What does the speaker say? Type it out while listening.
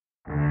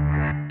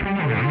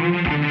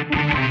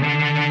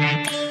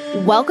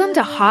Welcome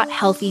to Hot,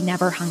 Healthy,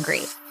 Never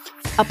Hungry,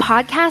 a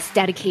podcast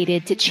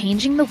dedicated to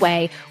changing the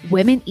way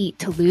women eat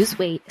to lose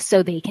weight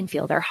so they can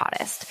feel their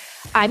hottest.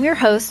 I'm your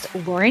host,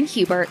 Lauren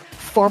Hubert,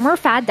 former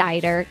fad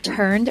dieter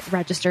turned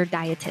registered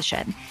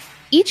dietitian.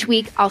 Each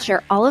week, I'll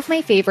share all of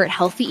my favorite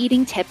healthy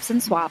eating tips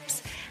and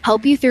swaps,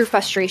 help you through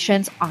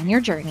frustrations on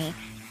your journey,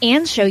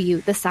 and show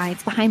you the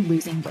science behind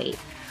losing weight.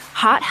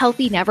 Hot,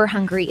 Healthy, Never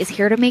Hungry is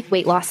here to make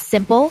weight loss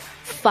simple,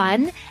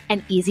 fun,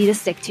 and easy to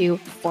stick to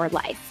for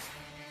life.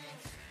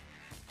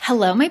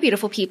 Hello, my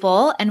beautiful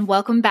people, and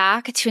welcome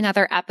back to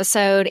another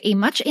episode, a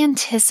much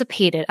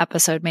anticipated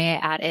episode, may I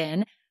add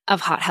in,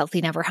 of Hot,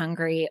 Healthy, Never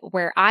Hungry,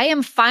 where I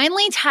am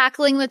finally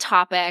tackling the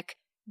topic,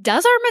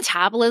 does our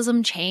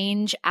metabolism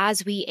change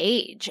as we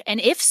age? And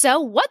if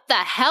so, what the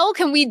hell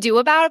can we do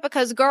about it?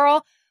 Because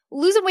girl,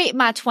 losing weight in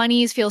my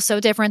 20s feels so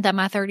different than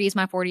my 30s,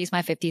 my 40s,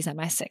 my 50s, and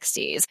my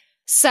 60s.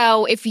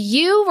 So if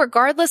you,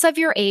 regardless of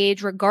your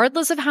age,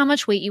 regardless of how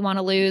much weight you want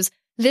to lose,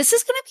 this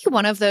is going to be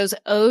one of those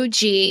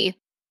OG,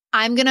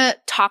 I'm going to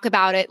talk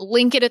about it,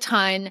 link it a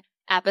ton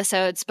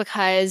episodes,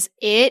 because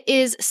it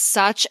is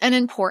such an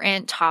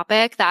important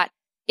topic that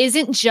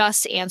isn't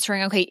just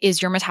answering, okay,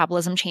 is your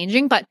metabolism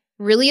changing, but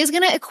really is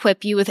going to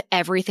equip you with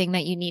everything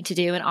that you need to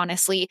do. And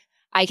honestly,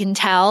 I can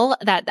tell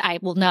that I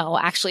will know,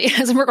 actually,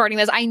 as I'm recording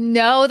this, I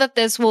know that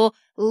this will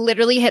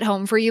literally hit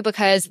home for you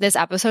because this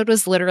episode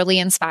was literally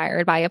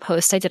inspired by a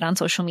post I did on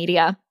social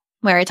media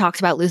where I talked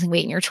about losing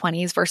weight in your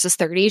 20s versus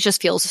 30s. Just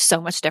feels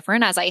so much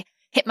different as I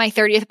hit my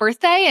 30th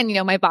birthday, and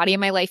my body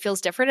and my life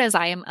feels different as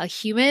I am a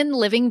human,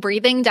 living,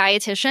 breathing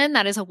dietitian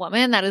that is a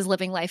woman that is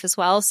living life as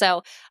well.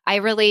 So I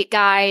relate,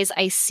 guys.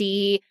 I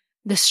see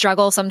the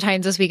struggle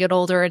sometimes as we get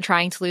older and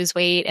trying to lose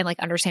weight and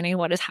understanding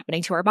what is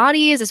happening to our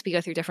bodies as we go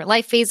through different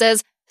life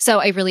phases. So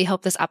I really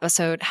hope this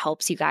episode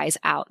helps you guys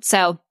out.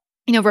 So,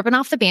 ripping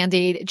off the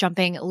Band-Aid,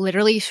 jumping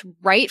literally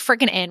right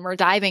freaking in. We're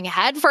diving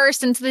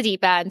headfirst into the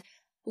deep end.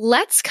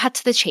 Let's cut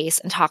to the chase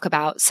and talk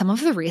about some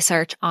of the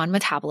research on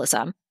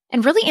metabolism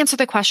and really answer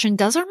the question,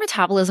 does our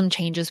metabolism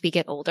change as we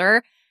get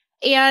older?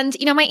 And,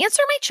 my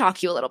answer might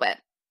shock you a little bit.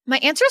 My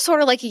answer is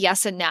sort of like a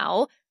yes and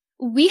no.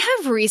 We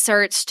have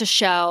research to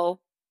show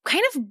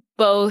kind of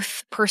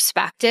both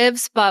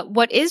perspectives, but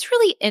what is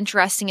really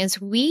interesting is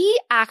we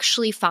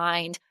actually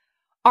find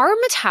our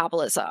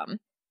metabolism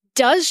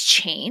does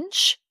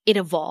change, it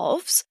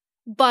evolves,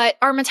 but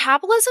our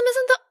metabolism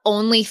isn't the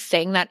only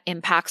thing that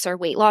impacts our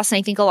weight loss. And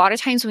I think a lot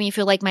of times when you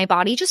feel like my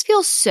body just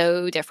feels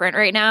so different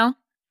right now,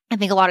 I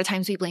think a lot of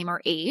times we blame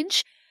our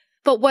age.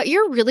 But what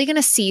you're really going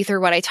to see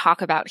through what I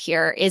talk about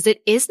here is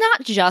it is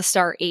not just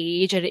our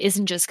age. And it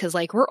isn't just because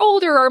we're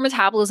older, our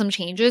metabolism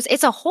changes.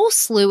 It's a whole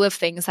slew of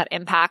things that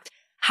impact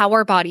how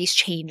our bodies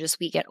change as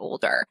we get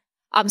older.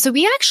 So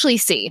we actually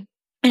see,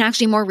 and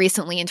actually more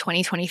recently in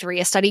 2023,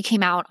 a study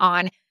came out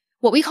on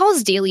what we call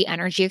as daily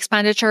energy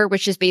expenditure,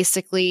 which is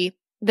basically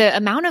the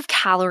amount of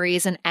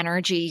calories and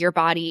energy your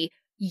body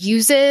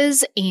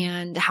uses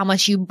and how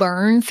much you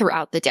burn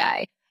throughout the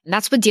day. And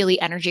that's what daily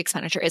energy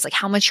expenditure is,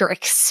 how much you're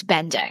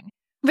expending.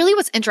 Really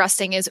what's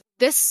interesting is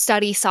this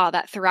study saw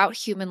that throughout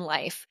human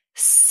life,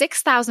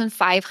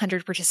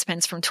 6,500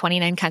 participants from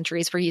 29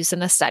 countries were used in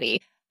the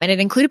study, and it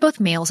included both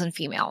males and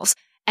females.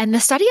 And the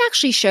study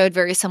actually showed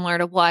very similar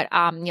to what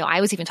I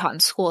was even taught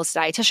in school as a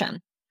dietitian,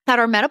 that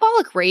our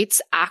metabolic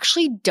rates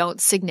actually don't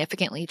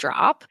significantly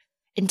drop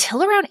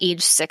until around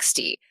age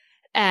 60.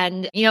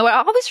 And, it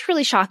always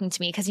really shocking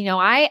to me because,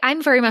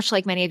 I'm very much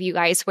like many of you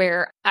guys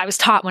where I was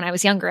taught when I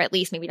was younger, at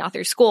least maybe not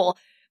through school,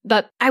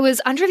 but I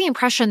was under the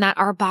impression that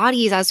our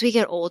bodies, as we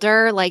get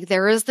older,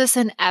 there is this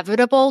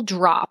inevitable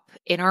drop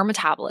in our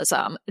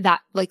metabolism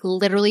that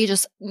literally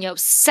just,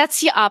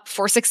 sets you up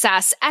for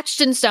success,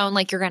 etched in stone,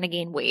 you're going to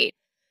gain weight.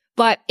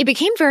 But it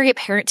became very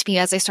apparent to me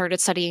as I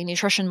started studying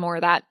nutrition more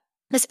that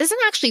this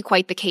isn't actually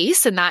quite the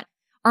case, and that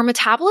our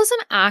metabolism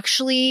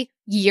actually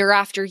year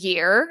after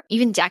year,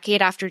 even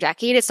decade after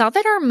decade, it's not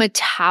that our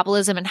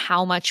metabolism and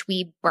how much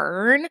we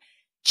burn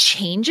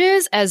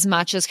changes as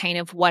much as kind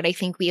of what I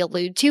think we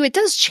allude to. It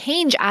does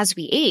change as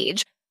we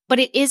age, but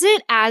it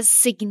isn't as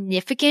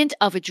significant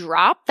of a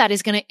drop that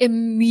is going to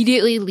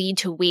immediately lead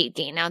to weight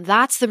gain. Now,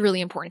 that's the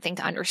really important thing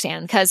to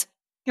understand because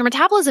your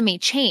metabolism may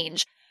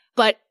change,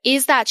 but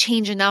is that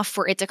change enough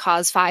for it to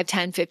cause 5,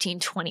 10, 15,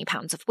 20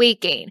 pounds of weight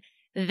gain?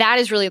 That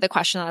is really the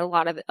question that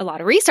a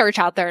lot of research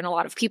out there and a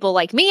lot of people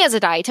like me as a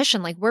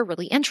dietitian, we're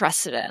really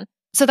interested in.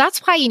 So that's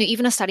why,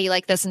 even a study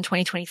like this in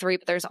 2023,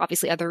 but there's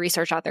obviously other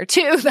research out there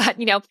too that,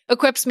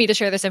 equips me to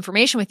share this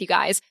information with you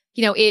guys.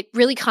 It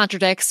really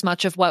contradicts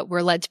much of what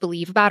we're led to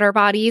believe about our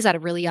bodies at a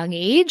really young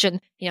age. And,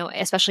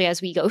 especially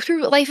as we go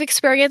through life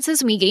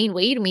experiences and we gain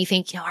weight and we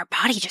think, our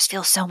body just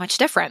feels so much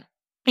different.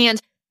 And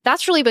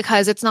that's really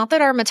because it's not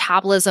that our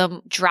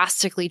metabolism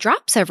drastically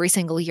drops every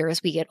single year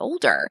as we get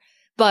older.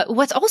 But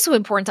what's also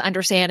important to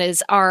understand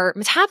is our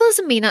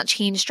metabolism may not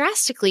change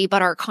drastically,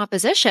 but our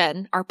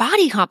composition, our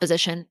body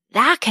composition,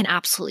 that can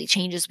absolutely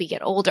change as we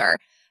get older.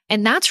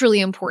 And that's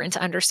really important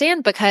to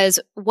understand because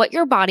what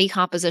your body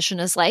composition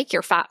is like,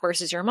 your fat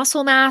versus your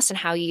muscle mass, and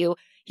how you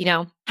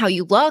how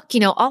you look,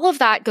 all of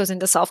that goes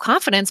into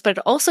self-confidence, but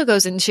it also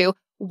goes into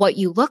what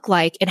you look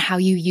like and how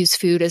you use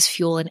food as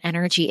fuel and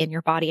energy in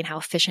your body and how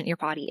efficient your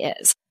body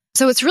is.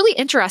 So it's really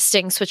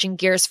interesting, switching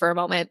gears for a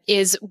moment,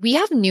 is we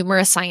have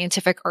numerous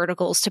scientific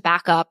articles to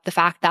back up the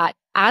fact that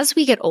as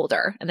we get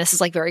older, and this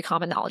is like very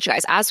common knowledge,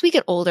 guys, as we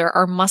get older,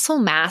 our muscle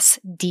mass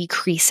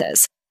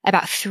decreases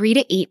about 3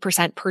 to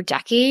 8% per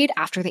decade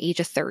after the age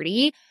of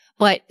 30,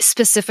 but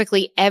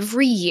specifically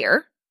every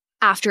year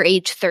after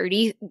age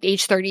 30.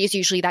 Age 30 is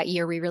usually that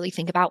year we really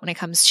think about when it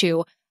comes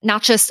to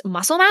not just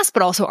muscle mass,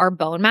 but also our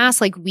bone mass.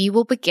 Like we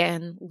will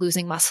begin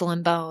losing muscle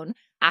and bone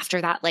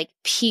after that like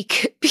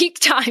peak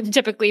time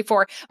typically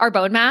for our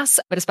bone mass,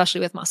 but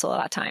especially with muscle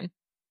at that time.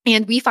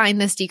 And we find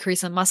this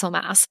decrease in muscle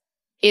mass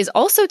is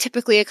also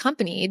typically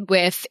accompanied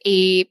with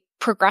a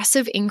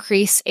progressive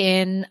increase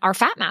in our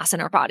fat mass in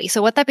our body.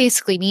 So what that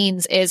basically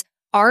means is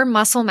our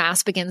muscle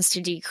mass begins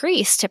to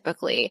decrease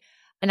typically.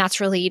 And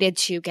that's related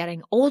to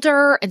getting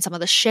older and some of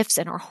the shifts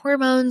in our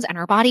hormones and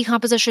our body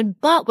composition.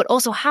 But what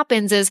also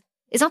happens is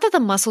it's not that the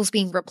muscle's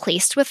being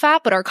replaced with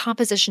fat, but our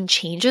composition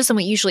changes. And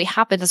what usually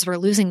happens is we're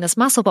losing this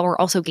muscle, but we're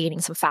also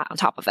gaining some fat on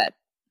top of it.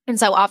 And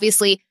so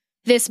obviously,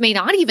 this may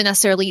not even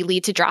necessarily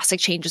lead to drastic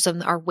changes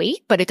in our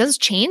weight, but it does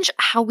change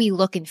how we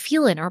look and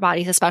feel in our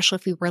bodies, especially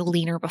if we were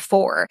leaner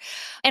before.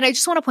 And I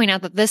just want to point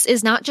out that this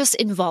is not just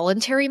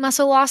involuntary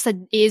muscle loss that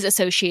is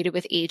associated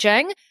with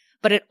aging,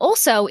 but it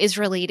also is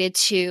related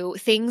to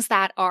things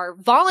that are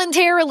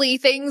voluntarily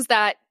things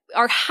that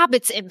our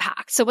habits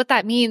impact. So what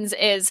that means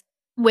is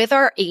with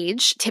our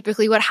age,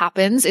 typically what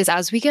happens is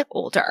as we get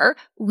older,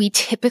 we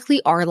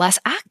typically are less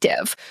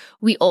active.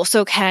 We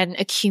also can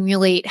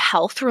accumulate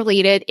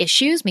health-related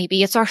issues.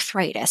 Maybe it's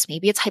arthritis.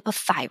 Maybe it's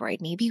hypothyroid.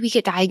 Maybe we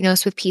get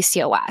diagnosed with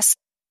PCOS.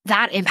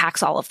 That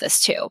impacts all of this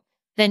too.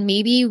 Then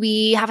maybe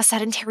we have a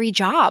sedentary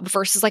job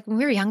versus like when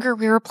we were younger,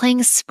 we were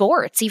playing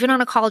sports. Even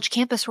on a college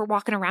campus, we're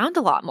walking around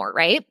a lot more,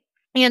 right?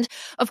 And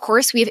of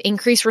course, we have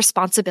increased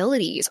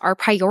responsibilities. Our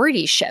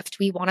priorities shift.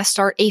 We want to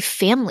start a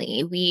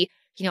family. We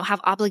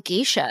have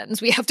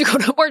obligations. We have to go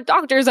to more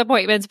doctor's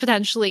appointments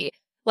potentially.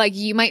 Like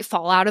you might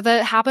fall out of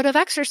the habit of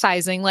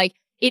exercising. Like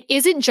it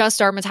isn't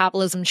just our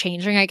metabolism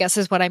changing, I guess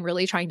is what I'm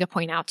really trying to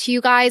point out to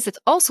you guys. It's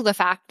also the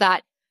fact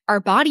that our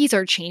bodies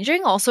are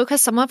changing also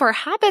because some of our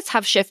habits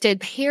have shifted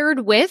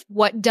paired with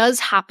what does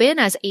happen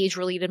as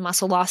age-related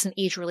muscle loss and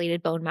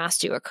age-related bone mass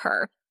do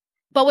occur.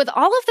 But with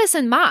all of this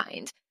in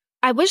mind,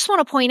 I just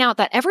want to point out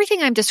that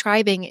everything I'm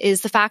describing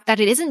is the fact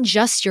that it isn't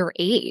just your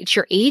age.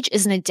 Your age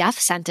isn't a death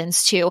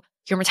sentence to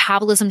your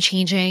metabolism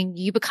changing,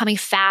 you becoming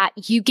fat,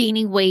 you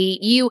gaining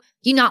weight, you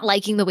not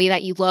liking the way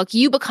that you look,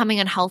 you becoming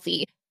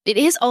unhealthy. It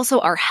is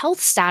also our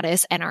health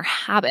status and our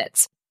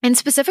habits. And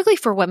specifically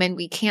for women,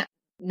 we can't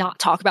not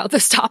talk about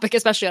this topic,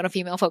 especially on a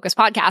female-focused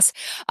podcast.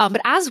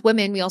 But as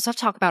women, we also have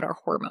to talk about our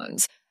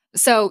hormones.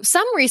 So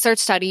some research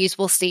studies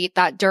will state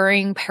that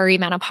during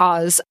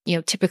perimenopause,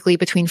 typically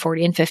between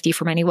 40 and 50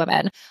 for many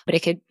women, but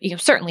it could,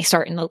 certainly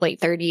start in the late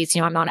 30s.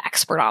 I'm not an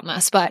expert on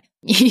this, but,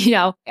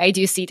 I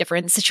do see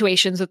different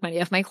situations with many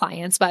of my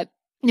clients, but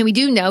we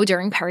do know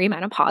during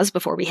perimenopause,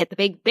 before we hit the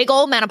big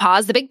old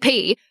menopause, the big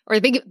P or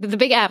the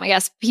big M, I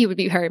guess P would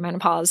be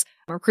perimenopause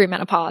or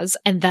premenopause.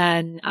 And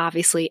then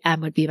obviously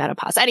M would be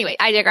menopause. Anyway,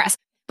 I digress.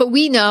 But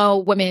we know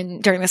women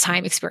during this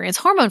time experience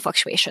hormone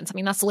fluctuations. I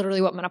mean, that's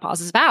literally what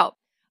menopause is about.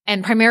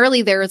 And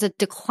primarily there is a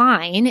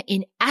decline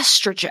in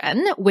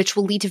estrogen, which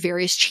will lead to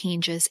various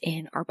changes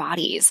in our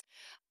bodies.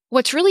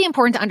 What's really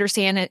important to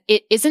understand,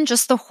 it isn't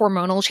just the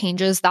hormonal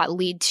changes that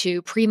lead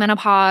to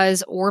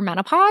premenopause or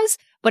menopause,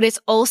 but it's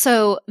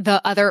also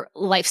the other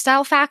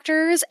lifestyle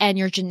factors and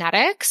your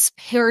genetics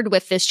paired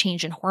with this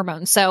change in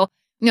hormones. So,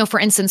 for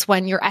instance,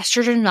 when your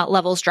estrogen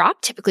levels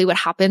drop, typically what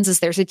happens is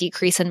there's a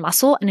decrease in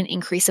muscle and an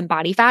increase in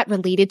body fat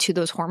related to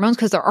those hormones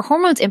because our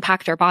hormones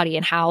impact our body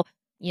and how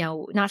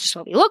not just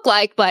what we look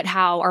like, but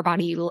how our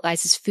body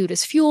utilizes food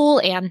as fuel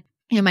and,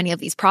 many of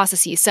these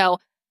processes. So,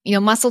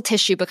 muscle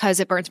tissue, because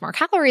it burns more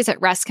calories at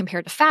rest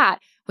compared to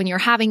fat, when you're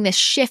having this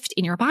shift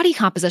in your body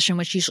composition,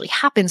 which usually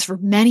happens for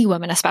many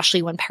women,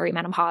 especially when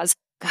perimenopause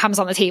comes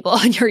on the table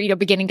and you're,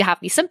 beginning to have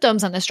these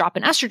symptoms and this drop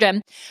in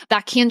estrogen,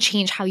 that can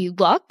change how you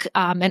look,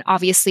 and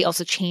obviously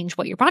also change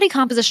what your body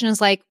composition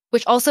is like,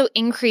 which also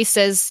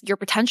increases your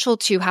potential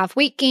to have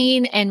weight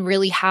gain and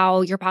really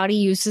how your body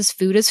uses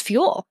food as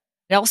fuel.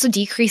 It also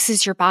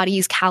decreases your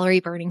body's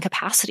calorie burning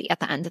capacity at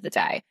the end of the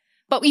day.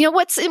 But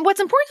what's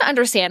important to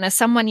understand as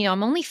someone,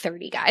 I'm only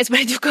 30 guys, but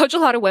I do coach a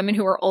lot of women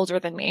who are older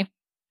than me.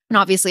 And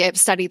obviously I've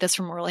studied this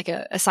from more like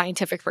a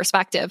scientific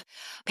perspective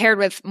paired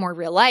with more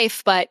real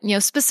life. But,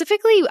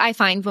 specifically I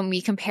find when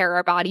we compare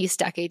our bodies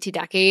decade to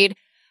decade,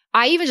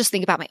 I even just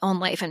think about my own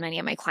life and many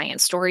of my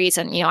clients' stories.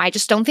 And, I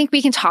just don't think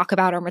we can talk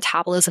about our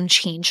metabolism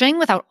changing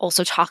without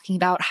also talking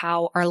about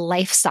how our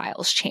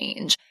lifestyles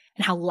change.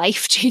 And how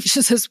life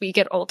changes as we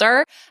get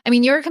older. I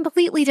mean, you're a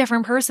completely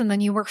different person than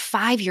you were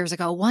 5 years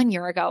ago, 1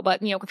 year ago. But,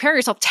 compare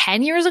yourself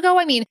 10 years ago.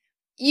 I mean,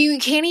 you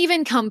can't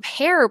even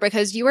compare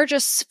because you are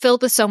just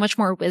filled with so much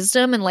more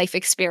wisdom and life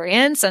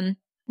experience. And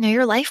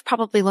your life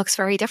probably looks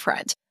very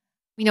different.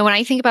 when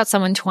I think about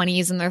someone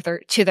 20s and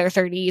to their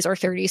 30s or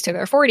 30s to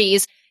their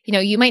 40s,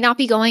 you might not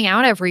be going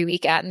out every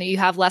weekend. You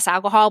have less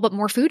alcohol, but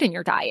more food in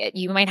your diet.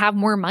 You might have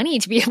more money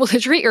to be able to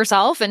treat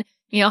yourself and,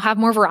 have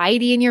more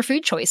variety in your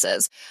food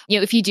choices.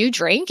 If you do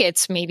drink,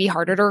 it's maybe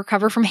harder to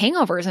recover from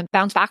hangovers and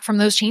bounce back from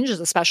those changes,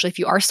 especially if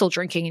you are still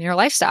drinking in your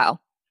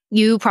lifestyle.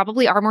 You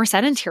probably are more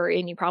sedentary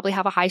and you probably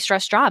have a high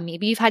stress job.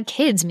 Maybe you've had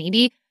kids.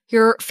 Maybe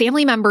your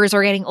family members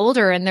are getting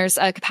older and there's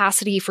a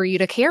capacity for you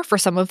to care for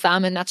some of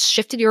them, and that's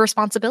shifted your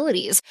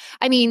responsibilities.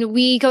 I mean,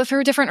 we go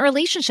through different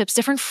relationships,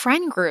 different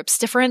friend groups,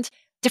 different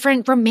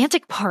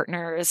romantic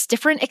partners,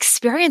 different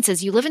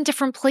experiences. You live in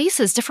different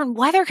places, different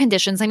weather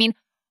conditions. I mean,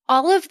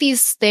 all of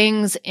these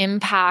things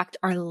impact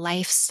our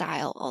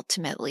lifestyle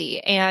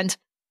ultimately. And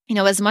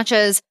as much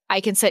as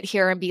I can sit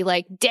here and be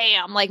like,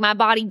 damn, like my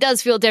body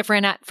does feel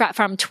different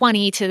from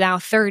 20 to now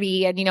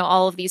 30 and,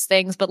 all of these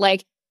things, but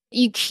like,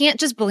 you can't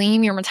just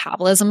blame your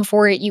metabolism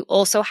for it. You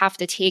also have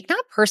to take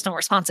not personal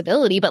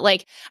responsibility, but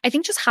like, I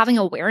think just having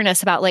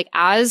awareness about like,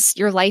 as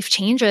your life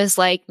changes,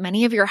 like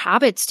many of your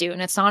habits do.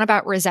 And it's not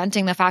about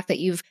resenting the fact that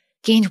you've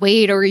gained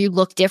weight or you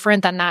look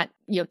different than that,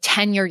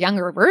 10-year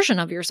younger version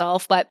of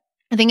yourself. But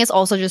I think it's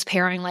also just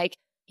pairing like,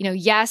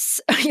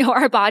 yes,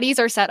 our bodies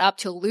are set up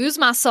to lose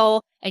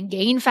muscle and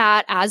gain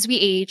fat as we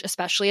age,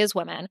 especially as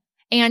women.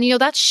 And,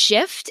 that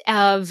shift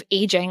of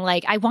aging,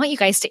 like I want you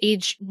guys to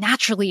age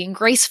naturally and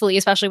gracefully,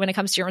 especially when it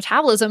comes to your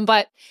metabolism,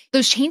 but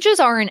those changes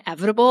are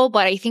inevitable.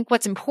 But I think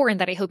what's important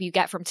that I hope you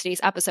get from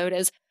today's episode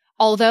is,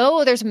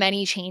 although there's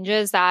many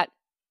changes that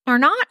are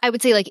not, I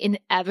would say like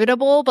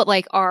inevitable, but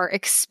like are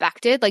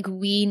expected, like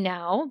we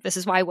know, this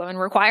is why women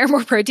require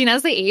more protein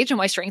as they age and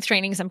why strength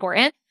training is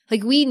important.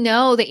 Like we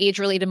know the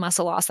age-related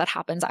muscle loss that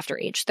happens after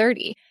age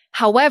 30.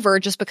 However,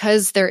 just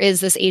because there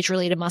is this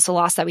age-related muscle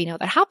loss that we know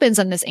that happens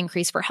and this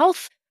increase for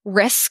health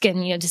risk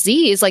and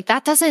disease, like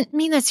that doesn't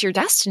mean that's your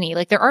destiny.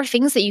 Like there are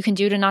things that you can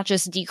do to not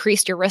just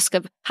decrease your risk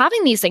of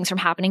having these things from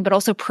happening, but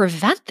also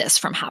prevent this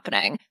from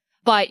happening.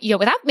 But,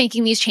 without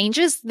making these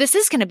changes, this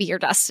is going to be your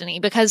destiny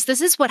because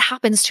this is what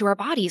happens to our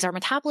bodies. Our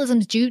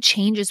metabolisms do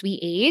change as we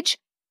age.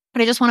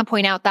 But I just want to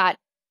point out that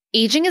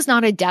aging is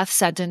not a death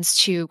sentence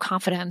to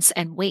confidence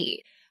and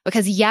weight.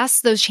 Because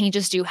yes, those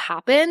changes do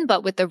happen,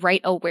 but with the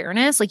right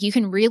awareness, like you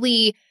can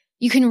really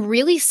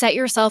set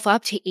yourself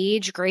up to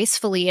age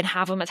gracefully and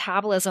have a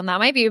metabolism that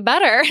might be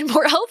better and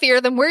more healthier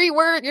than where you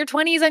were in your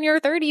 20s and your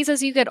 30s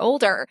as you get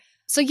older.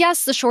 So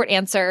yes, the short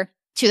answer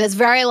to this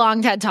very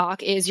long TED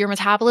Talk is your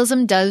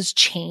metabolism does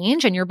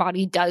change and your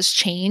body does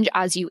change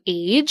as you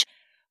age.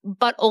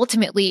 But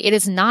ultimately, it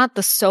is not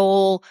the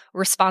sole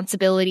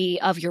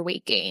responsibility of your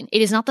weight gain.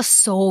 It is not the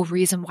sole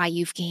reason why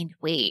you've gained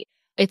weight.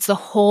 It's the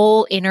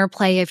whole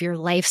interplay of your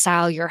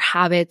lifestyle, your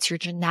habits, your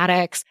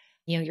genetics,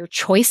 your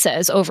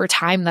choices over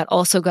time that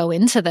also go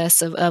into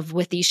this of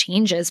with these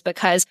changes.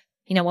 Because,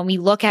 when we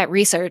look at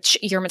research,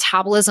 your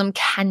metabolism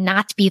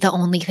cannot be the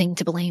only thing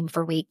to blame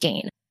for weight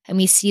gain. And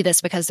we see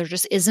this because there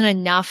just isn't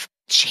enough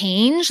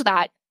change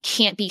that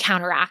can't be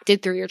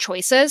counteracted through your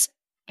choices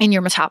in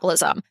your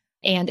metabolism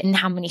and in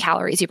how many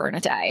calories you burn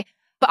a day.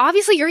 But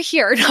obviously you're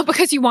here not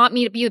because you want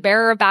me to be the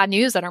bearer of bad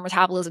news that our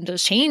metabolism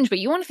does change, but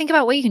you want to think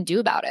about what you can do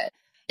about it.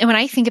 And when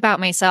I think about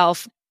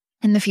myself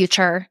in the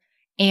future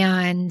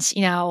and,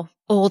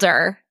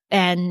 older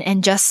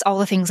and just all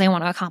the things I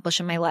want to accomplish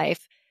in my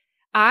life,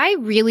 I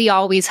really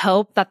always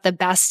hope that the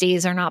best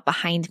days are not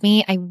behind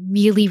me. I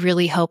really,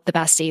 really hope the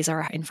best days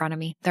are in front of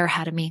me. They're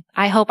ahead of me.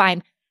 I hope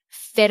I'm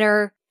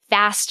fitter,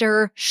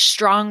 faster,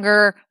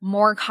 stronger,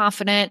 more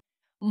confident,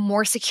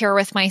 more secure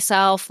with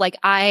myself. Like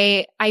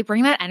I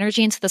bring that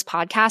energy into this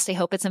podcast. I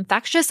hope it's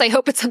infectious. I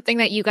hope it's something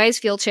that you guys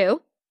feel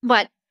too.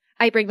 But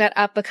I bring that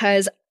up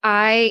because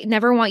I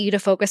never want you to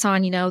focus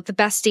on, the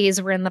best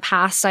days were in the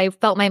past. I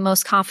felt my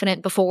most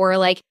confident before.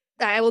 Like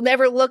I will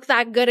never look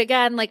that good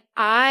again. Like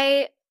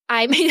I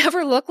may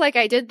never look like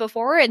I did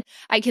before. And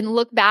I can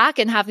look back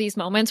and have these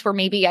moments where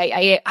maybe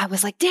I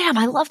was like, damn,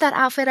 I love that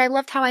outfit. I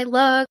loved how I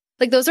look.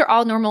 Like those are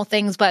all normal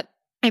things. But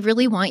I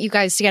really want you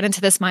guys to get into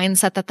this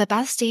mindset that the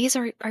best days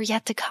are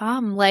yet to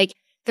come. Like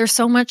there's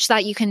so much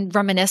that you can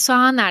reminisce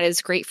on that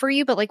is great for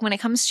you. But like when it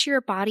comes to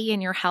your body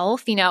and your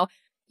health,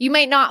 you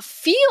might not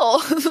feel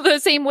the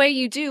same way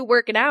you do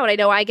working out. I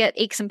know I get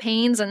aches and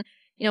pains and,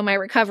 my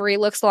recovery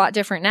looks a lot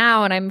different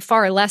now and I'm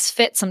far less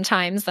fit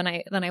sometimes than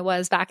I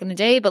was back in the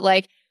day. But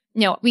like,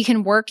 we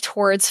can work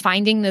towards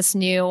finding this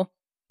new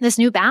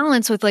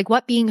balance with like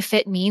what being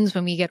fit means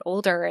when we get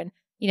older. And,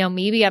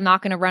 maybe I'm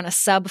not going to run a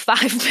sub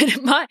 5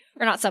 minute mile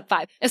or not sub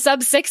 5, a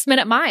sub 6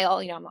 minute mile.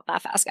 I'm not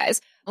that fast, guys,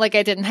 like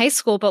I did in high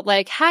school, but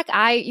like, heck,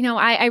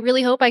 I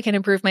really hope I can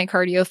improve my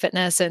cardio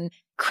fitness and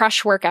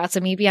crush workouts.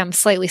 And maybe I'm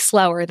slightly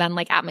slower than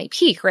like at my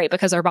peak, right?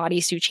 Because our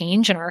bodies do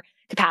change and our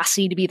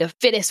capacity to be the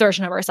fittest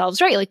version of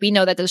ourselves, right? Like we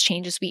know that those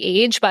change as we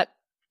age, but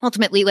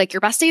ultimately like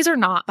your best days are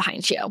not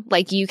behind you.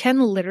 Like you can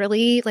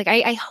literally, like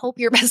I hope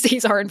your best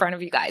days are in front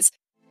of you guys.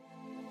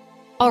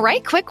 All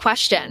right, quick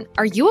question.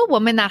 Are you a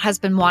woman that has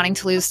been wanting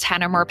to lose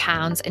 10 or more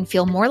pounds and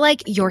feel more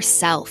like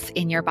yourself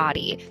in your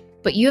body?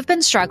 but you have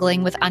been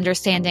struggling with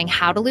understanding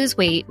how to lose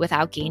weight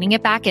without gaining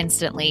it back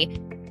instantly,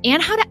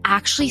 and how to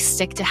actually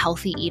stick to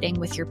healthy eating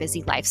with your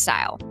busy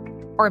lifestyle.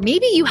 Or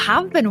maybe you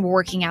have been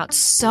working out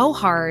so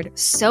hard,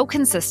 so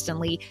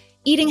consistently,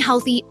 eating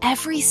healthy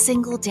every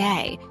single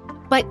day,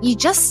 but you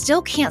just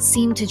still can't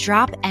seem to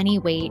drop any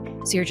weight,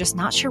 so you're just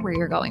not sure where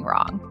you're going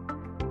wrong.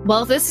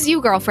 Well, if this is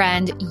you,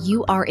 girlfriend,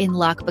 you are in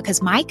luck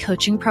because my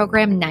coaching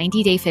program,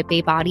 90 Day Fit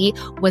Babe Body,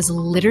 was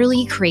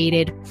literally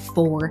created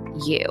for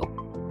you.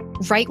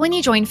 Right when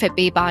you join Fit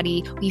Babe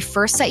Body, we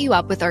first set you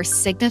up with our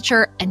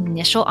signature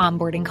initial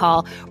onboarding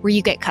call where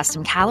you get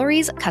custom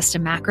calories,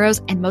 custom macros,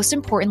 and most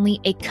importantly,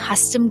 a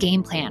custom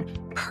game plan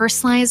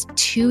personalized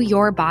to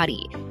your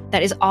body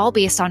that is all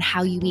based on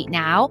how you eat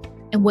now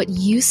and what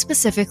you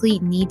specifically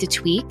need to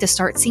tweak to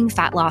start seeing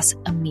fat loss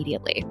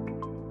immediately.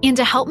 And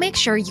to help make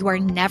sure you are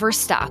never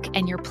stuck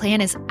and your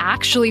plan is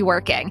actually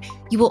working,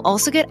 you will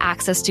also get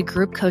access to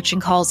group coaching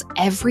calls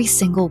every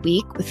single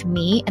week with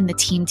me and the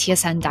Team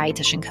TSN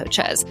dietitian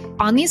coaches.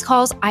 On these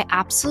calls, I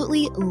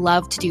absolutely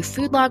love to do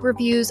food log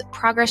reviews,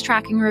 progress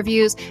tracking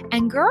reviews,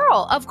 and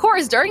girl, of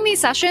course, during these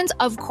sessions,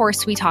 of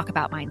course, we talk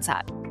about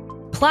mindset.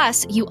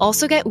 Plus, you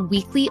also get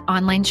weekly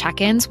online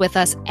check-ins with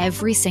us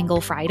every single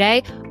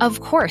Friday,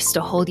 of course,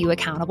 to hold you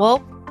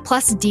accountable,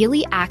 plus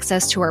daily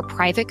access to our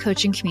private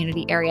coaching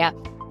community area.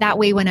 That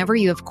way, whenever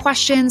you have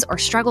questions or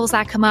struggles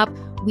that come up,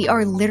 we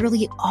are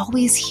literally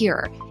always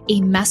here,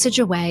 a message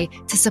away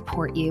to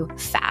support you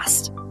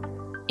fast.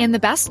 And the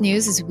best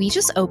news is we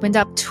just opened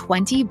up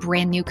 20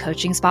 brand new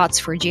coaching spots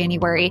for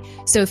January.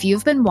 So if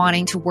you've been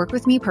wanting to work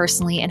with me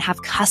personally and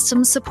have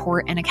custom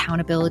support and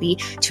accountability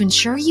to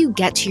ensure you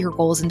get to your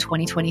goals in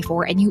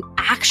 2024 and you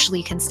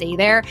actually can stay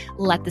there,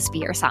 let this be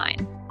your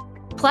sign.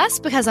 Plus,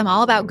 because I'm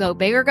all about go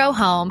big or go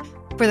home,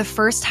 for the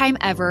first time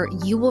ever,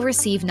 you will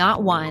receive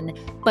not one,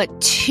 but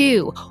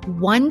 2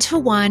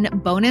 one-to-one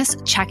bonus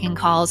check-in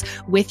calls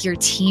with your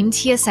Team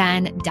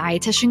TSN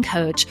dietitian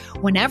coach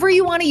whenever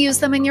you want to use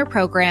them in your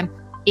program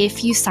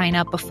if you sign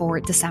up before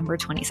December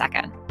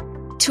 22nd.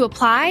 To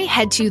apply,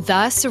 head to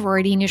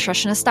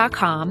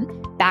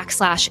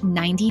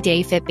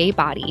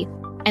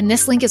thesororitynutritionist.com/90dayfitbabebody, and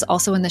this link is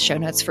also in the show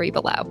notes for you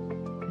below.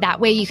 That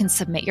way you can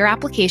submit your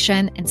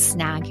application and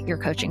snag your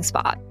coaching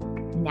spot.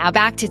 Now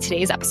back to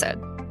today's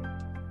episode.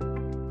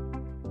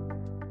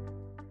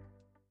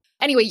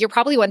 Anyway, you're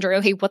probably wondering,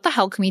 okay, what the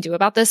hell can we do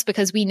about this?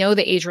 Because we know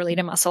the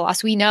age-related muscle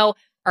loss. We know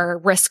our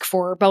risk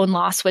for bone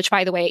loss, which,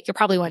 by the way, you're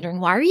probably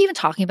wondering, why are you even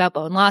talking about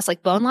bone loss?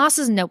 Like, bone loss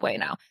is no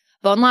bueno.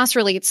 Bone loss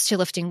relates to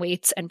lifting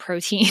weights and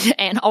protein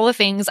and all the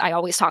things I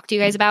always talk to you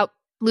guys about.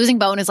 Losing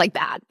bone is like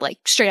bad, like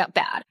straight up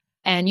bad.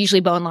 And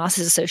usually bone loss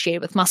is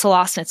associated with muscle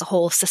loss, and it's a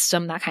whole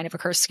system that kind of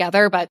occurs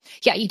together. But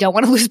yeah, you don't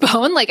want to lose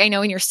bone. Like, I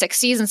know in your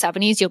 60s and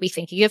 70s, you'll be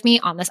thinking of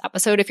me on this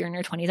episode if you're in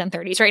your 20s and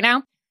 30s right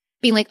now,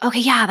 being like, okay,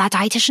 yeah, that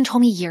dietitian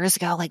told me years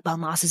ago, like bone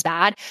loss is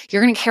bad.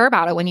 You're going to care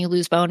about it when you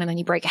lose bone and then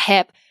you break a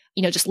hip,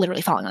 just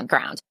literally falling on the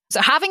ground.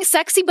 So having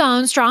sexy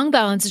bones, strong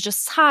bones is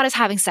just as hot as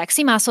having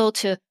sexy muscle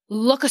to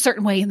look a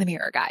certain way in the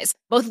mirror, guys.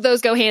 Both of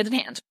those go hand in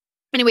hand.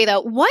 Anyway,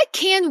 though, what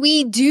can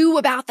we do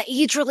about the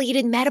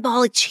age-related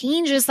metabolic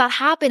changes that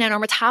happen and our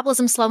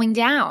metabolism slowing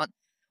down?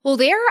 Well,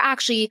 there are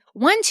actually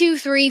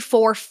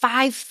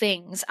 5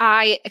 things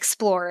I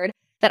explored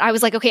that I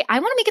was like, okay, I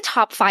want to make a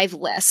top 5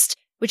 list,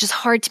 which is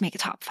hard to make a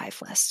top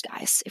 5 list,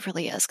 guys. It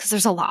really is, because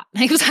there's a lot.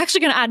 I was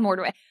actually going to add more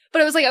to it.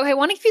 But I was like, okay, I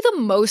want to give you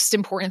the most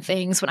important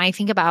things when I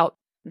think about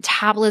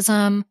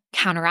metabolism,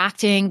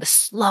 counteracting, the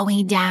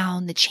slowing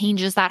down, the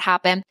changes that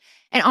happen.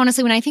 And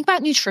honestly, when I think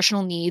about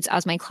nutritional needs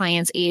as my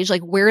clients age,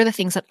 like where are the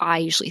things that I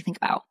usually think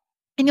about?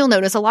 And you'll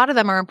notice a lot of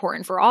them are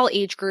important for all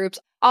age groups,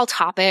 all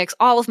topics,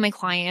 all of my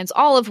clients,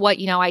 all of what,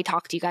 I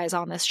talk to you guys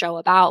on this show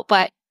about.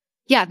 But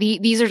yeah,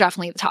 these are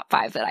definitely the top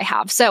 5 that I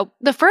have. So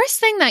the first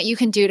thing that you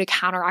can do to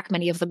counteract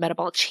many of the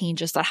metabolic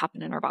changes that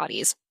happen in our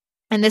bodies,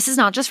 and this is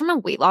not just from a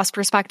weight loss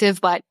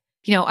perspective, but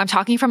I'm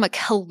talking from a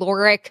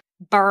caloric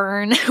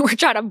burn. We're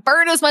trying to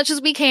burn as much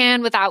as we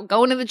can without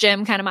going to the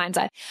gym kind of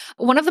mindset.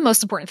 One of the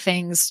most important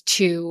things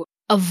to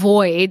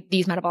avoid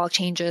these metabolic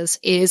changes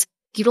is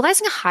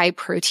utilizing a high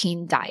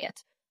protein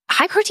diet.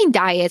 High protein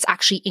diets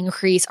actually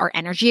increase our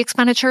energy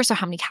expenditure, so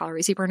how many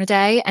calories you burn a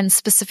day, and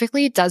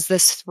specifically it does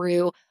this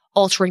through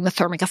altering the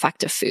thermic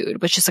effect of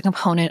food, which is a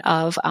component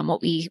of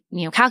what we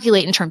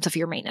calculate in terms of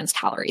your maintenance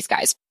calories,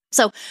 guys.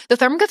 So the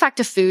thermic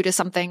effect of food is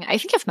something I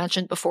think I've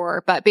mentioned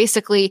before, but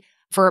basically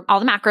for all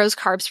the macros,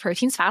 carbs,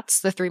 proteins, fats,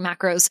 the 3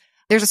 macros,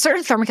 there's a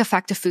certain thermic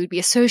effect of food we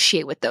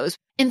associate with those.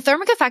 And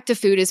thermic effect of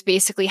food is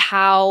basically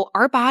how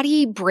our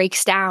body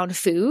breaks down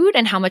food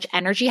and how much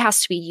energy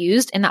has to be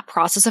used in that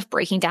process of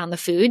breaking down the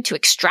food to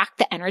extract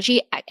the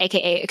energy,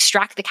 aka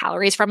extract the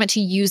calories from it to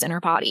use in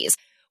our bodies.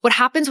 What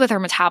happens with our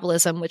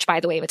metabolism, which by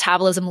the way,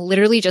 metabolism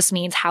literally just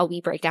means how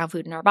we break down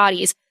food in our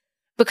bodies.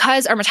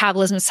 Because our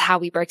metabolism is how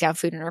we break down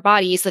food in our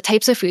bodies, the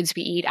types of foods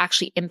we eat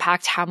actually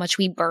impact how much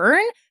we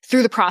burn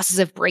through the process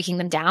of breaking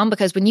them down.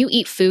 Because when you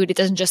eat food, it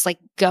doesn't just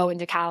go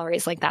into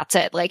calories, that's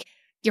it.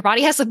 Your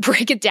body has to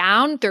break it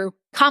down through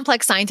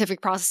complex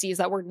scientific processes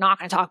that we're not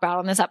going to talk about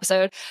on this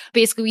episode.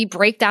 Basically, we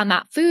break down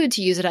that food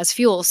to use it as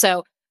fuel.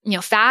 So,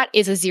 fat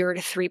is a 0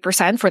 to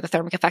 3% for the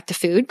thermic effect of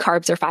food.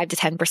 Carbs are 5 to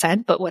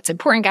 10%. But what's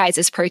important, guys,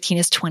 is protein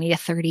is 20 to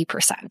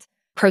 30%.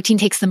 Protein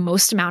takes the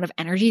most amount of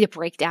energy to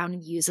break down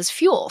and use as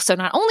fuel. So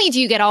not only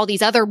do you get all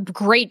these other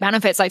great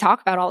benefits I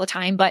talk about all the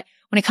time, but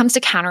when it comes to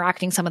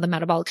counteracting some of the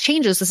metabolic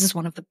changes, this is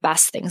one of the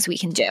best things we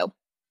can do.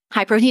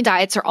 High protein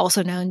diets are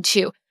also known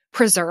to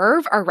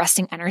preserve our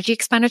resting energy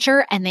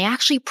expenditure, and they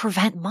actually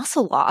prevent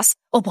muscle loss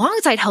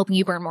alongside helping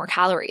you burn more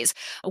calories,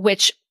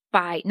 which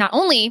by not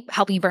only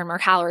helping you burn more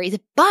calories,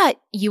 but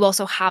you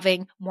also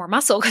having more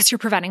muscle because you're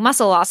preventing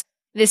muscle loss,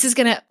 this is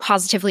going to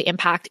positively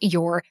impact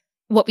your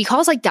what we call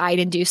is like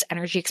diet-induced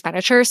energy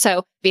expenditure.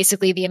 So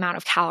basically the amount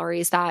of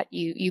calories that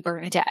you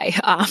burn a day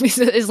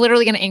is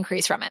literally going to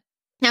increase from it.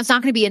 Now, it's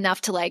not going to be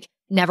enough to like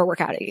never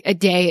work out a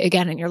day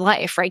again in your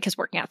life, right? Because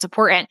working out's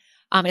important.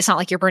 It's not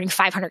like you're burning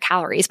 500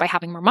 calories by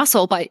having more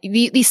muscle, but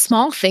these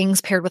small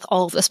things paired with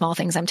all of the small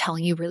things I'm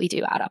telling you really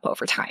do add up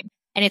over time.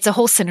 And it's a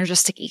whole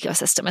synergistic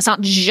ecosystem. It's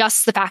not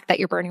just the fact that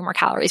you're burning more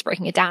calories,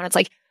 breaking it down. It's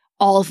like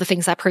all of the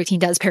things that protein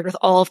does paired with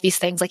all of these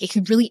things, like it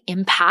can really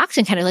impact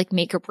and kind of like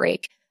make or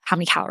break how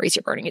many calories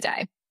you're burning a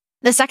day.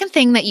 The second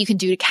thing that you can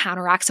do to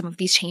counteract some of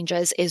these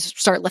changes is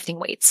start lifting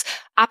weights.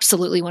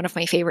 Absolutely one of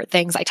my favorite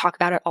things. I talk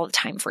about it all the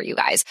time for you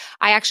guys.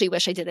 I actually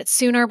wish I did it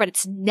sooner, but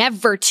it's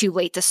never too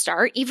late to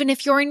start. Even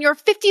if you're in your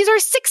 50s or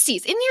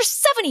 60s, in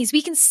your 70s,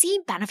 we can see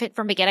benefit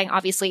from beginning.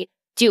 Obviously,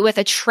 do it with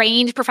a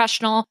trained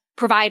professional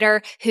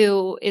provider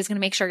who is going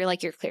to make sure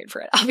you're cleared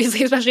for it,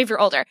 obviously, especially if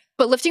you're older.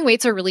 But lifting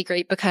weights are really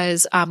great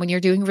because when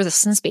you're doing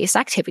resistance-based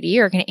activity,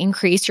 you're going to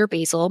increase your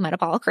basal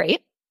metabolic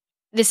rate.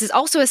 This is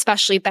also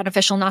especially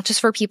beneficial, not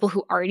just for people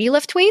who already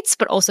lift weights,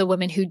 but also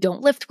women who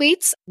don't lift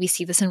weights. We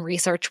see this in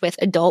research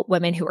with adult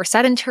women who are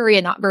sedentary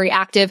and not very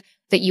active,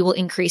 that you will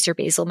increase your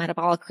basal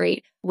metabolic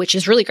rate, which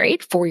is really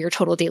great for your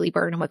total daily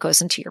burn and what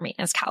goes into your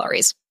maintenance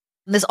calories.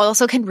 This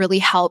also can really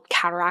help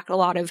counteract a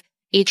lot of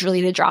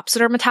age-related drops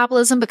in our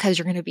metabolism because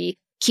you're going to be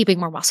keeping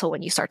more muscle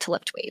when you start to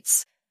lift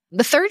weights.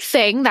 The third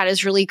thing that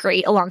is really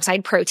great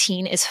alongside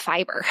protein is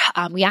fiber.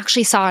 We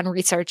actually saw in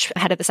research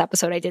ahead of this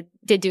episode, I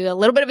did do a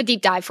little bit of a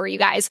deep dive for you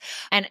guys.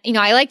 And,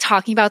 I like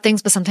talking about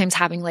things, but sometimes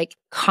having like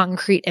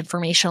concrete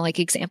information, like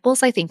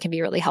examples, I think can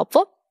be really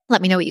helpful.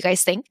 Let me know what you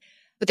guys think.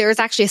 But there was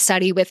actually a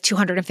study with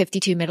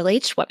 252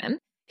 middle-aged women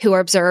who were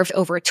observed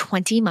over a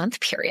 20-month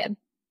period.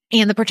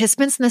 And the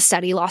participants in the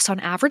study lost on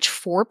average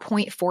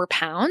 4.4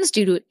 pounds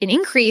due to an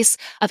increase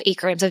of 8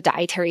 grams of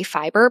dietary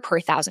fiber per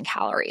 1,000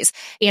 calories.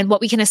 And what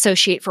we can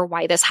associate for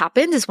why this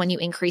happened is when you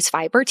increase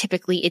fiber,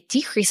 typically it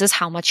decreases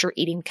how much you're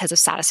eating because of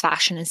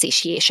satisfaction and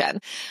satiation.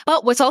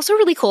 But what's also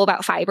really cool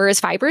about fiber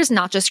is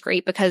not just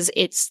great because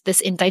it's this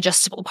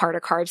indigestible part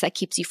of carbs that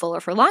keeps you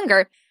fuller for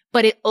longer,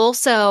 but it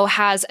also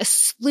has a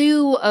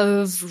slew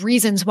of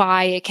reasons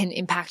why it can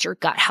impact your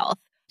gut health,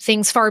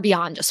 things far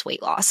beyond just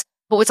weight loss.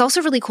 But what's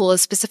also really cool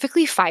is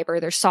specifically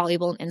fiber. There's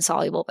soluble and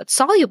insoluble, but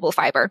soluble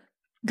fiber,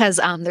 because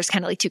there's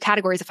kind of like 2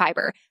 categories of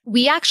fiber.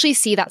 We actually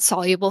see that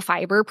soluble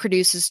fiber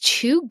produces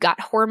 2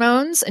 gut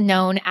hormones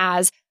known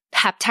as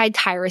peptide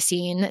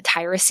tyrosine,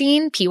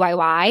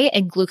 PYY,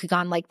 and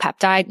glucagon-like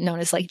peptide known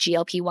as like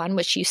GLP-1,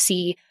 which you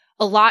see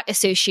a lot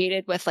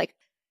associated with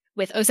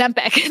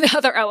Ozempic,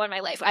 another O in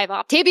my life. I have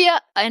Optavia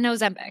and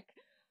Ozempic.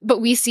 But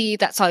we see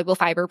that soluble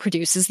fiber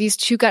produces these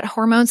 2 gut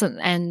hormones,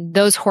 and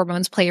those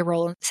hormones play a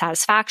role in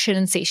satisfaction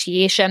and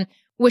satiation,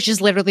 which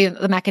is literally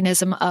the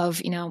mechanism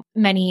of,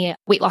 many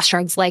weight loss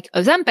drugs like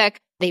Ozempic.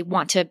 They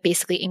want to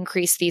basically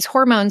increase these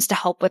hormones to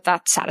help with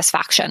that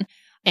satisfaction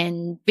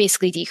and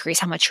basically decrease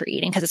how much you're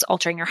eating because it's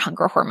altering your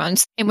hunger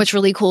hormones. And what's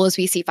really cool is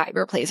we see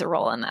fiber plays a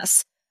role in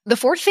this. The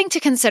fourth thing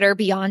to consider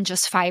beyond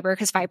just fiber,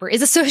 because fiber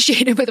is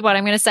associated with what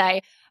I'm going to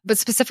say, but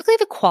specifically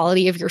the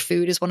quality of your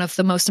food is one of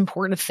the most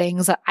important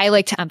things that I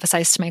like to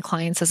emphasize to my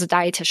clients as a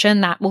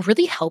dietitian that will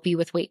really help you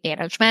with weight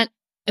management.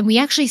 And we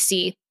actually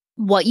see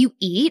what you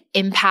eat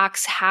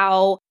impacts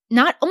how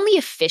not only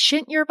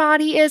efficient your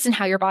body is and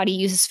how your body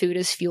uses food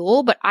as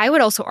fuel, but I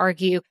would also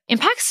argue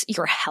impacts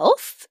your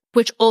health,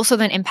 which also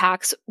then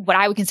impacts what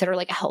I would consider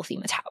like a healthy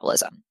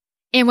metabolism.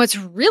 And what's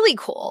really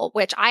cool,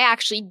 which I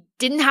actually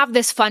didn't have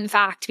this fun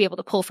fact to be able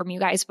to pull for you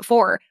guys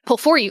before,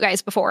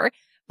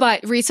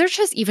 but research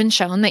has even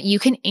shown that you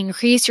can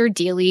increase your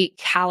daily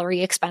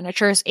calorie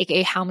expenditures,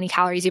 aka how many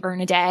calories you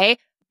burn a day,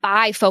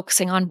 by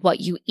focusing on what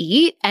you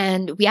eat.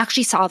 And we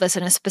actually saw this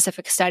in a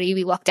specific study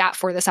we looked at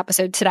for this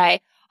episode today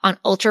on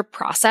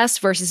ultra-processed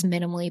versus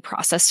minimally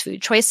processed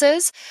food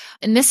choices.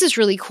 And this is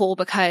really cool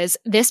because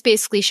this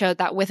basically showed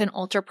that with an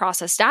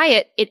ultra-processed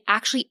diet, it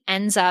actually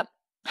ends up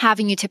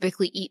having you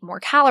typically eat more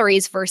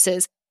calories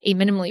versus a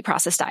minimally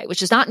processed diet,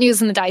 which is not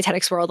news in the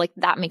dietetics world. Like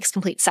that makes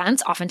complete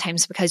sense.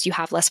 Oftentimes because you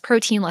have less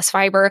protein, less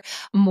fiber,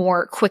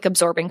 more quick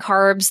absorbing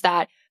carbs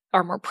that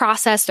are more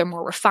processed, they're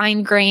more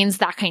refined grains,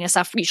 that kind of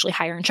stuff, usually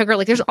higher in sugar.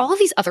 Like there's all of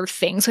these other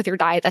things with your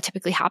diet that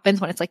typically happens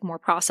when it's like more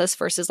processed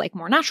versus like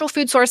more natural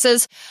food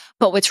sources.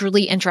 But what's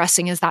really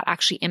interesting is that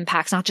actually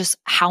impacts not just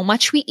how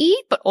much we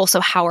eat, but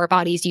also how our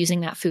body's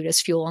using that food as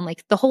fuel. And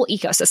like the whole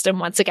ecosystem,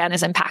 once again,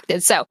 is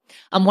impacted. So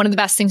one of the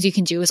best things you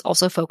can do is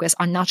also focus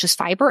on not just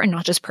fiber and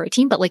not just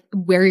protein, but like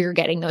where you're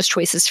getting those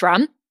choices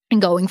from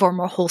and going for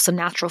more wholesome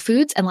natural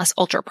foods and less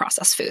ultra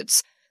processed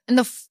foods. And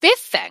the fifth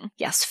thing,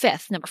 yes,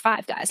 fifth, number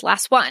 5, guys,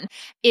 last one,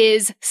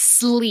 is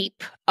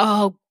sleep.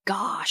 Oh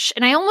gosh.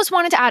 And I almost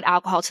wanted to add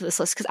alcohol to this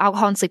list because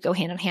alcohol and sleep go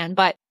hand in hand,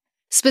 but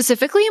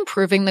specifically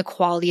improving the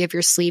quality of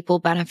your sleep will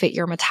benefit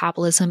your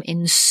metabolism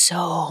in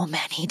so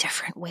many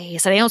different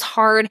ways. And I know it's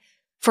hard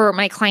for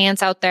my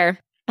clients out there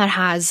that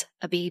has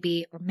a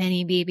baby or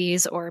many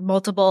babies or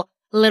multiple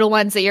little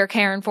ones that you're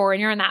caring for,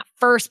 and you're in that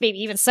first,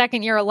 maybe even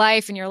second year of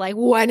life, and you're like,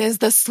 when is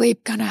the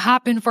sleep going to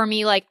happen for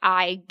me? Like,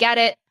 I get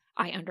it.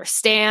 I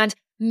understand.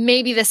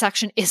 Maybe this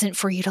section isn't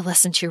for you to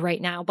listen to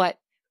right now, but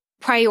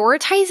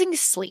prioritizing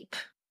sleep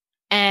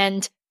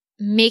and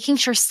making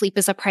sure sleep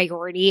is a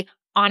priority,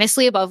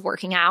 honestly, above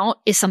working out,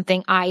 is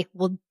something I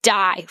will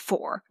die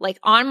for. Like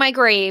on my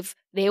grave,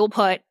 they will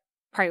put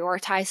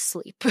prioritize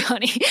sleep,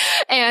 honey.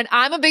 And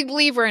I'm a big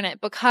believer in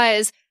it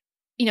because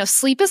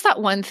sleep is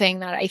that one thing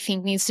that I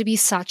think needs to be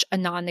such a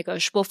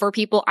non-negotiable for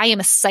people. I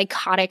am a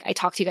psychotic. I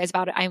talk to you guys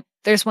about it.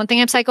 There's one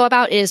thing I'm psycho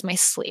about. It is my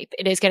sleep.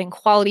 It is getting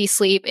quality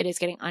sleep. It is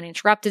getting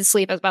uninterrupted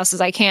sleep as best as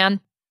I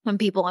can when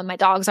people and my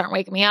dogs aren't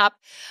waking me up,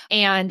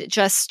 and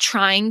just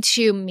trying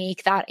to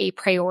make that a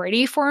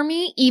priority for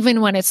me,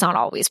 even when it's not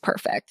always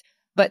perfect.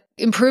 But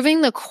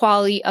improving the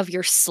quality of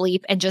your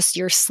sleep and just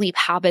your sleep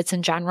habits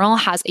in general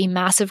has a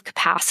massive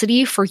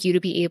capacity for you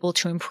to be able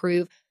to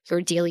improve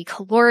your daily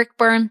caloric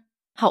burn,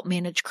 help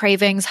manage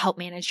cravings, help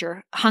manage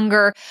your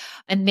hunger.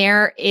 And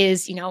there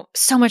is,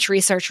 so much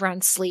research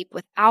around sleep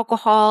with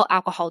alcohol.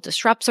 Alcohol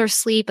disrupts our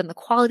sleep and the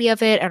quality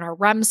of it and our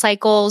REM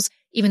cycles,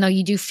 even though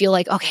you do feel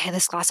like, okay,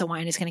 this glass of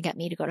wine is going to get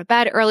me to go to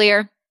bed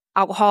earlier.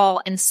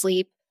 Alcohol and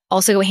sleep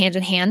also go hand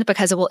in hand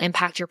because it will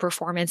impact your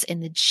performance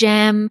in the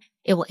gym.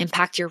 It will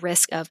impact your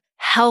risk of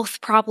health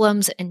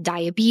problems and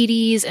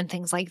diabetes and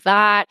things like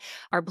that.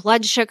 Our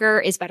blood sugar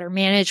is better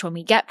managed when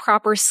we get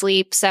proper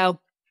sleep. So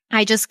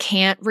I just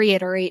can't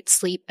reiterate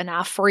sleep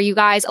enough for you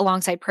guys,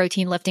 alongside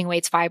protein, lifting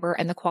weights, fiber,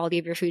 and the quality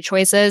of your food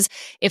choices.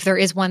 If there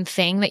is one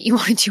thing that you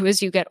want to do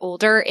as you get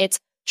older, it's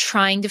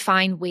trying to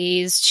find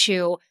ways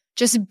to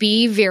just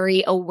be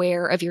very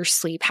aware of your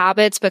sleep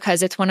habits,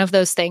 because it's one of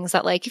those things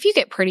that, like, if you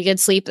get pretty good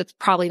sleep, that's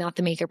probably not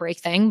the make or break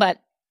thing. But,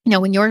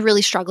 when you're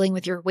really struggling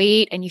with your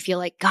weight and you feel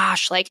like,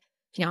 gosh, like,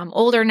 I'm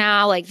older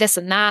now, like this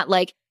and that,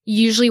 like,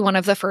 usually one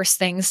of the first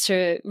things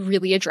to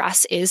really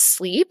address is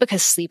sleep,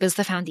 because sleep is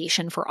the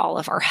foundation for all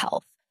of our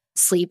health.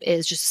 Sleep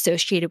is just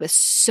associated with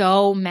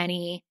so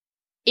many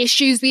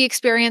issues we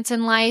experience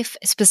in life,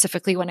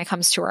 specifically when it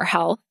comes to our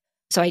health.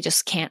 So I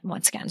just can't,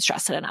 once again,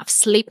 stress it enough.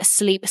 Sleep,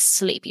 sleep,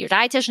 sleep. Your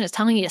dietitian is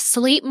telling you to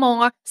sleep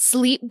more,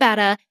 sleep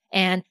better,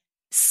 and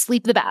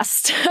sleep the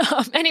best.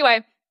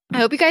 Anyway, I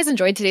hope you guys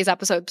enjoyed today's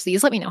episode.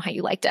 Please let me know how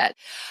you liked it.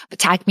 But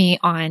tag me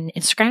on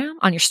Instagram,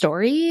 on your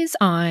stories,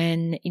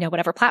 on,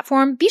 whatever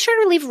platform. Be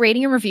sure to leave a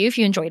rating and review if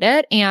you enjoyed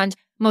it. And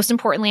most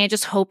importantly, I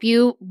just hope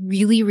you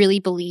really, really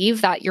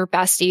believe that your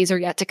best days are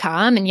yet to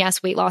come. And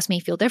yes, weight loss may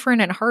feel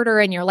different and harder,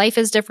 and your life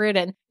is different,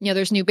 and,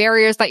 there's new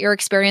barriers that you're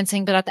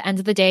experiencing. But at the end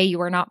of the day,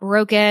 you are not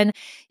broken.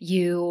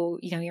 Your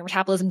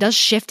metabolism does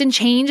shift and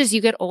change as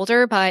you get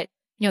older, but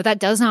that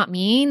does not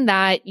mean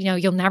that,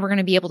 you're never going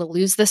to be able to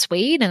lose this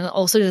weight. And it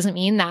also doesn't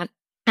mean that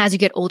as you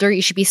get older,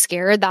 you should be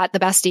scared that the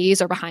best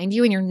days are behind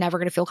you and you're never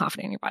going to feel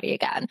confident in your body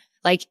again.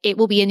 Like, it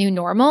will be a new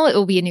normal. It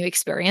will be a new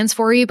experience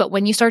for you. But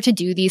when you start to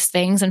do these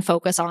things and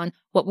focus on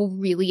what will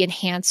really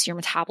enhance your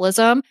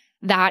metabolism,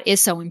 that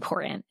is so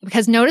important.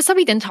 Because notice that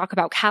we didn't talk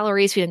about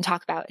calories. We didn't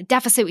talk about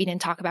deficit. We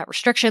didn't talk about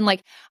restriction.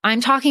 Like,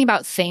 I'm talking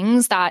about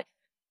things that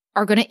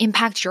are going to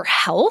impact your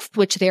health,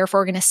 which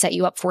therefore are going to set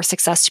you up for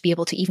success to be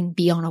able to even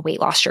be on a weight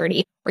loss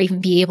journey or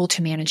even be able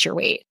to manage your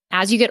weight.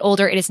 As you get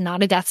older, it is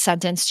not a death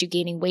sentence to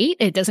gaining weight.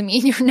 It doesn't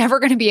mean you're never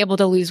going to be able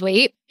to lose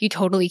weight. You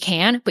totally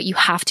can, but you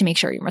have to make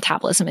sure your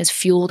metabolism is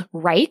fueled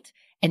right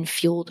and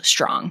fueled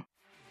strong.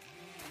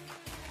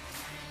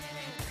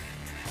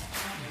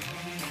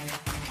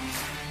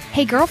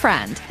 Hey,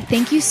 girlfriend,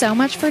 thank you so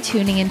much for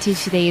tuning into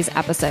today's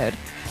episode.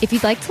 If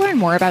you'd like to learn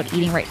more about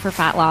eating right for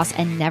fat loss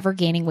and never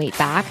gaining weight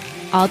back,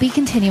 I'll be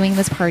continuing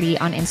this party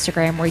on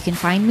Instagram, where you can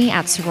find me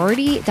at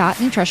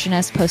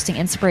sorority.nutritionist, posting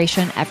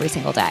inspiration every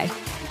single day.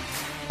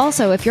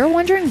 Also, if you're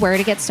wondering where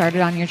to get started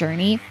on your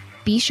journey,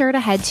 be sure to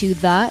head to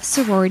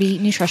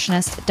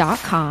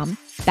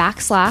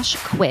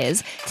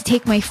thessororitynutritionist.com/quiz to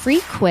take my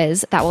free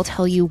quiz that will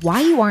tell you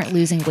why you aren't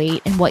losing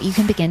weight and what you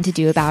can begin to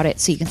do about it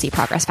so you can see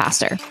progress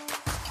faster.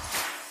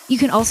 You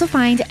can also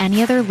find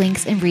any other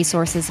links and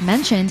resources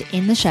mentioned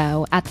in the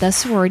show at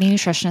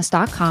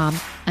thessororitynutritionist.com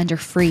under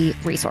free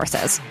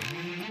resources.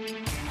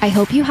 I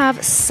hope you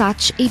have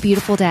such a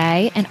beautiful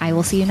day, and I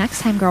will see you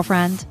next time,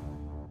 girlfriend.